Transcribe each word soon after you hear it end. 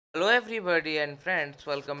Hello everybody and friends,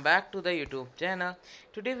 welcome back to the YouTube channel.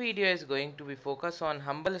 Today video is going to be focused on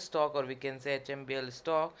Humbl stock, or we can say HMBL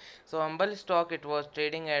stock. So Humbl stock, it was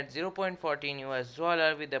trading at 0.14 US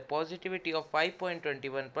dollar with a positivity of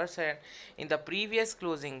 5.21% in the previous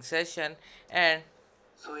closing session. And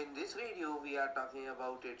so in this video we are talking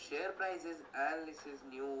about its share prices, analysis,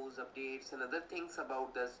 news, updates and other things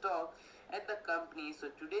about the stock and the company. So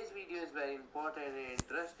today's video is very important and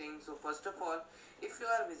interesting. So first of all, if you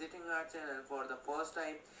are visiting our channel for the first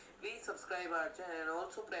time, please subscribe our channel and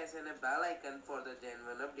also press on a bell icon for the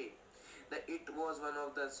genuine update. It was one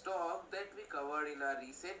of the stock that we covered in our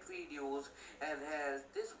recent videos, and as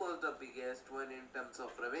this was the biggest one in terms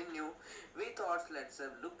of revenue, we thought let's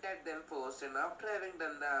have look at them first, and after having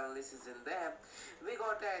done the analysis in them, we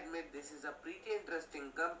got to admit this is a pretty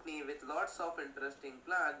interesting company with lots of interesting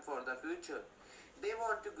plans for the future. They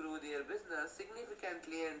want to grow their business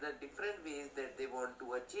significantly and the different ways that they want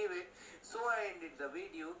to achieve it. So I ended the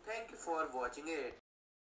video. Thank you for watching it.